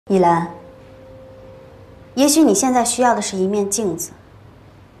依兰，也许你现在需要的是一面镜子。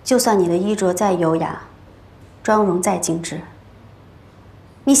就算你的衣着再优雅，妆容再精致，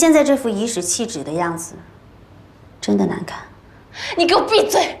你现在这副颐使气指的样子，真的难看。你给我闭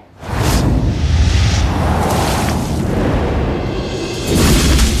嘴！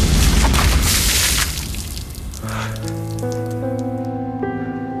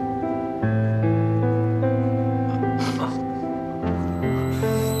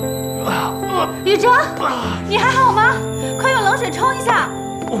 宇哲，你还好吗？快用冷水冲一下。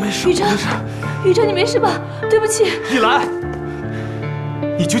我没事，宇哲，宇哲，你没事吧？对不起。依兰，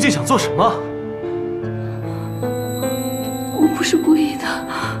你究竟想做什么？我不是故意的。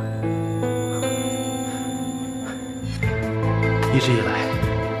一直以来，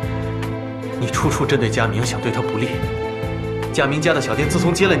你处处针对佳明，想对他不利。佳明家的小店自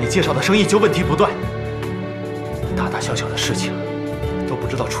从接了你介绍的生意，就问题不断，大大小小的事情。 都不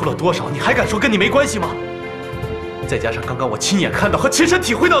知道出了多少，你还敢说跟你没关系吗？再加上刚刚我亲眼看到和亲身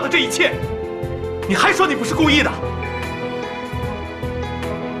体会到的这一切，你还说你不是故意的？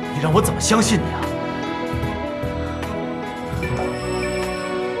你让我怎么相信你啊？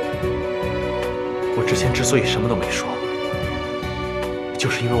我之前之所以什么都没说，就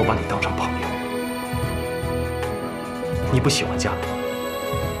是因为我把你当成朋友。你不喜欢佳明，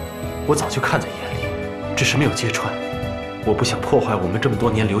我早就看在眼里，只是没有揭穿。 我不想破坏我们这么多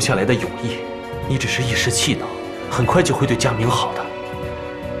年留下来的友谊，你只是一时气恼，很快就会对佳明好的。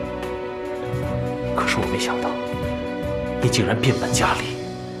可是我没想到，你竟然变本加厉，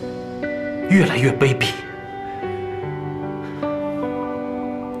越来越卑鄙。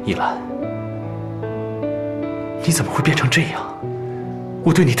依兰，你怎么会变成这样？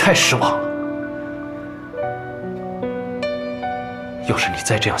我对你太失望了。要是你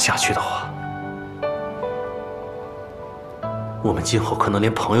再这样下去的话， 我们今后可能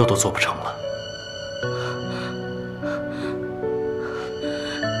连朋友都做不成了。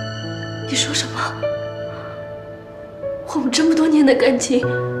你说什么？我们这么多年的感情，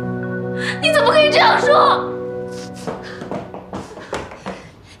你怎么可以这样说？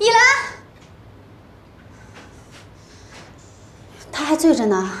依兰，他还醉着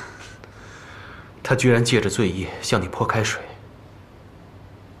呢。他居然借着醉意向你泼开水，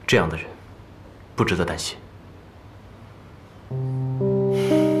这样的人不值得担心。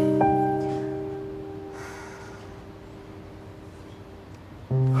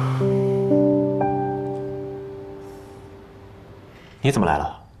 你怎么来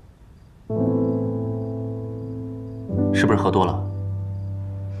了？是不是喝多了？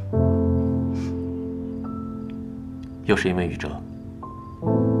又是因为宇哲？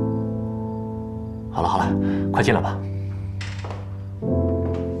好了好了，快进来吧。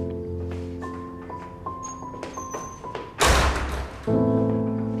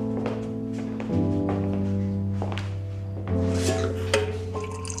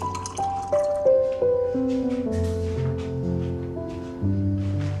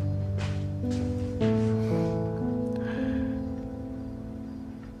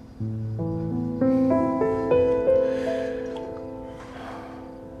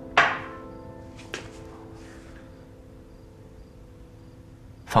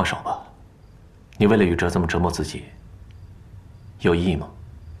放手吧，你为了宇哲这么折磨自己，有意义吗？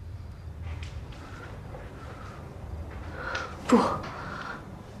不，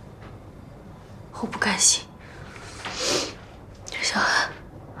我不甘心。小安，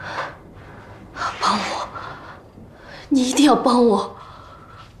帮我，你一定要帮我！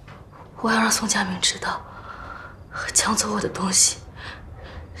我要让宋佳明知道，抢走我的东西，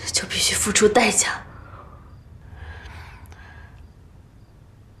就必须付出代价。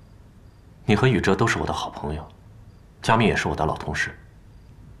 你和宇哲都是我的好朋友，佳明也是我的老同事。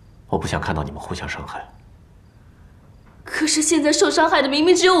我不想看到你们互相伤害。可是现在受伤害的明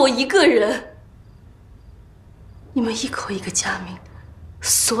明只有我一个人。你们一口一个佳明，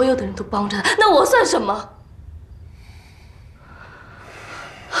所有的人都帮着他，那我算什么？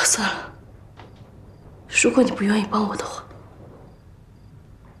算了，如果你不愿意帮我的话，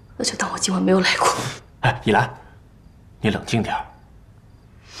那就当我今晚没有来过。哎，依兰，你冷静点儿。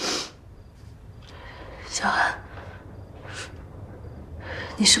 小安，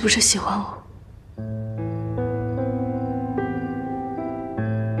你是不是喜欢我？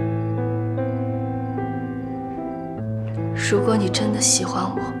如果你真的喜欢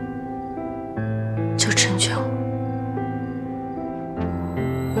我，就成全我。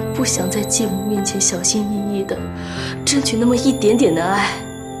我不想在继母面前小心翼翼的争取那么一点点的爱，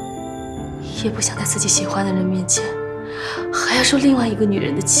也不想在自己喜欢的人面前还要受另外一个女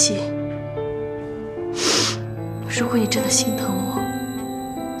人的气。 如果你真的心疼我，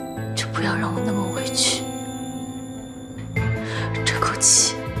不要让我那么委屈。这口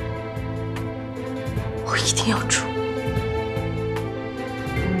气，我一定要出。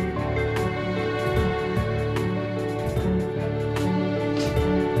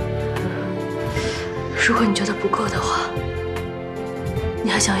如果你觉得不够的话，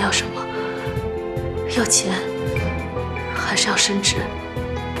你还想要什么？要钱，还是要升职？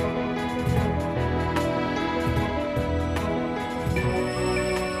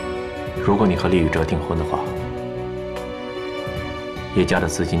如果你和厉雨哲订婚的话，叶家的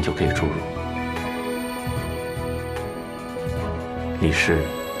资金就可以注入，李氏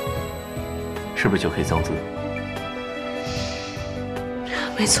是不是就可以增资？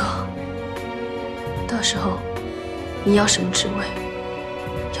没错。到时候你要什么职位，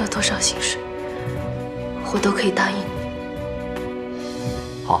要多少薪水，我都可以答应你。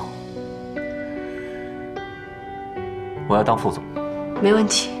好，我要当副总。没问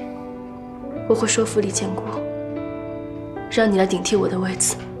题，我会说服李建国，让你来顶替我的位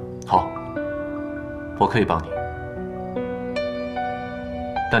子。好，我可以帮你，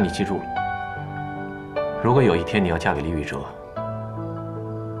但你记住了，如果有一天你要嫁给李宇哲，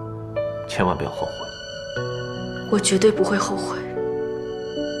千万不要后悔。我绝对不会后悔。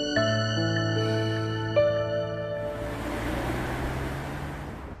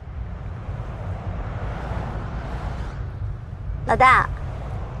老大，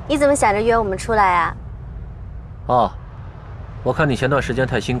你怎么想着约我们出来啊？哦，我看你前段时间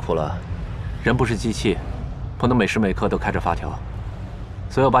太辛苦了，人不是机器，不能每时每刻都开着发条，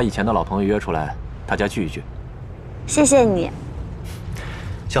所以我把以前的老朋友约出来，大家聚一聚。谢谢你，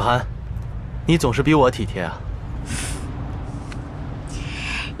小韩，你总是比我体贴啊。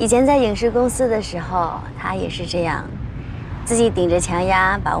以前在影视公司的时候，他也是这样，自己顶着强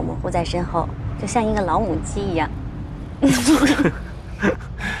压把我们护在身后，就像一个老母鸡一样。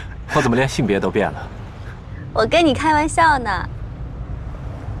我怎么连性别都变了？我跟你开玩笑呢。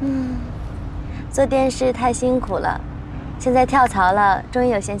做电视太辛苦了，现在跳槽了，终于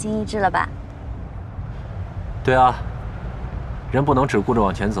有闲情逸致了吧？对啊，人不能只顾着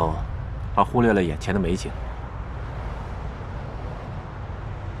往前走，而忽略了眼前的美景。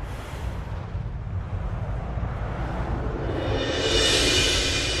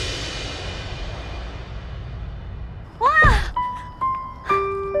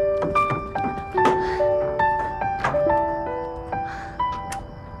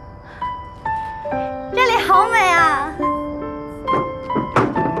好美啊，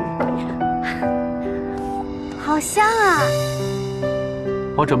好香啊！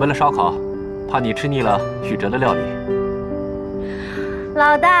我准备了烧烤，怕你吃腻了宇哲的料理。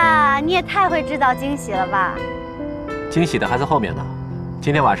老大，你也太会制造惊喜了吧！惊喜的还在后面呢。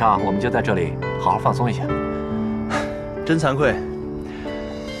今天晚上我们就在这里好好放松一下。真惭愧，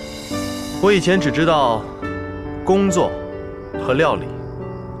我以前只知道工作和料理，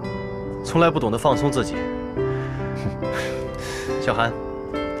从来不懂得放松自己。小韩，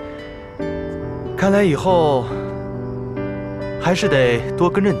看来以后还是得多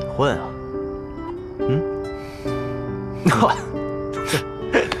跟着你混啊。